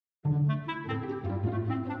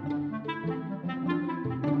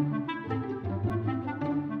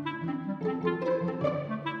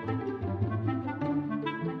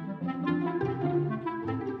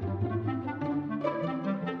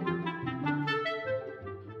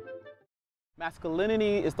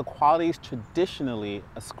Masculinity is the qualities traditionally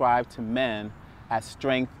ascribed to men as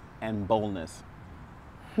strength and boldness.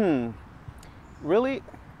 Really?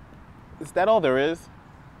 Is that all there is?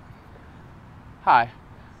 Hi,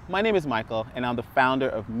 my name is Michael, and I'm the founder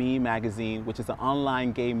of Me Magazine, which is an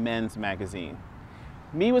online gay men's magazine.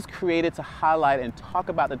 Me was created to highlight and talk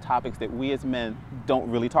about the topics that we as men don't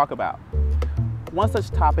really talk about. One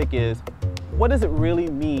such topic is, what does it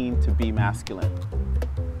really mean to be masculine?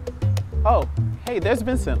 Oh, hey, there's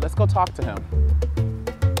Vincent. Let's go talk to him.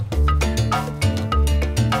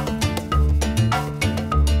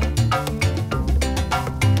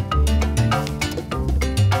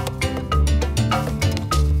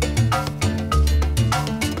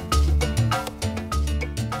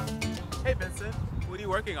 Hey, Vincent. What are you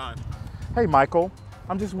working on? Hey, Michael.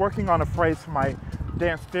 I'm just working on a phrase for my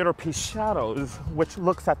dance theater piece, Shadows, which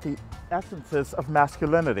looks at the essences of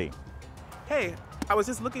masculinity. Hey, I was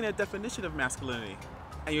just looking at definition of masculinity,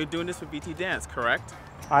 and you're doing this for VTDance, correct?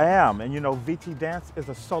 I am, and you know, VTDance is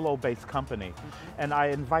a solo-based company, and I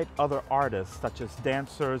invite other artists such as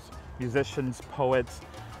dancers, musicians, poets,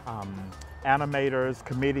 animators,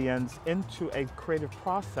 comedians into a creative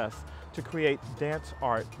process to create dance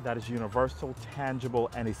art that is universal, tangible,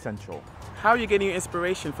 and essential. How are you getting your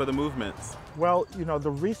inspiration for the movements? Well, you know,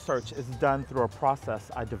 the research is done through a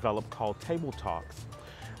process I developed called Table Talks,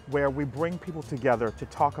 where we bring people together to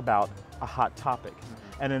talk about a hot topic.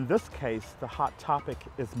 And in this case, the hot topic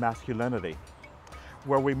is masculinity,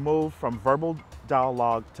 where we move from verbal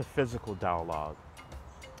dialogue to physical dialogue.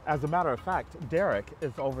 As a matter of fact, Derrick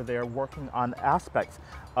is over there working on aspects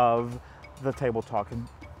of the Table Talk.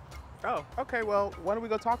 Oh, okay, well, why don't we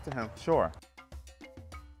go talk to him? Sure.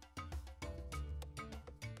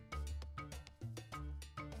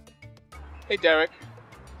 Hey, Derrick.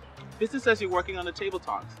 Business says you're working on the Table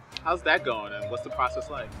Talks. How's that going, and what's the process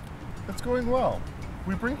like? It's going well.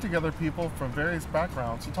 We bring together people from various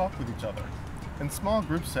backgrounds to talk with each other. In small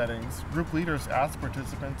group settings, group leaders ask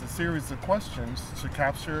participants a series of questions to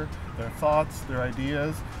capture their thoughts, their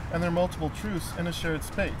ideas, and their multiple truths in a shared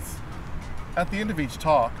space. At the end of each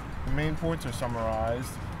talk, the main points are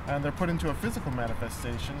summarized, and they're put into a physical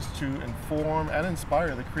manifestations to inform and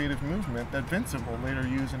inspire the creative movement that Vincent will later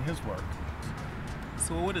use in his work.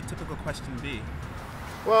 So what would a typical question be?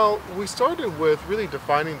 Well, we started with really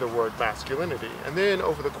defining the word masculinity, and then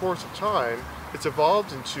over the course of time, it's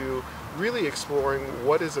evolved into really exploring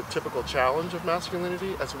what is a typical challenge of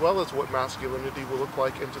masculinity, as well as what masculinity will look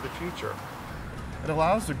like into the future. It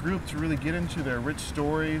allows the group to really get into their rich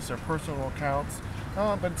stories, their personal accounts,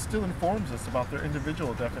 but it still informs us about their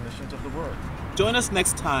individual definitions of the word. Join us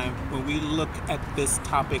next time when we look at this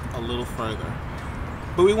topic a little further.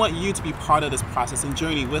 But we want you to be part of this process and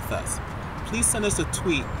journey with us. Please send us a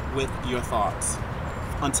tweet with your thoughts.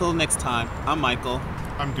 Until next time, I'm Michael.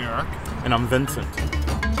 I'm Derrick. And I'm Vincent.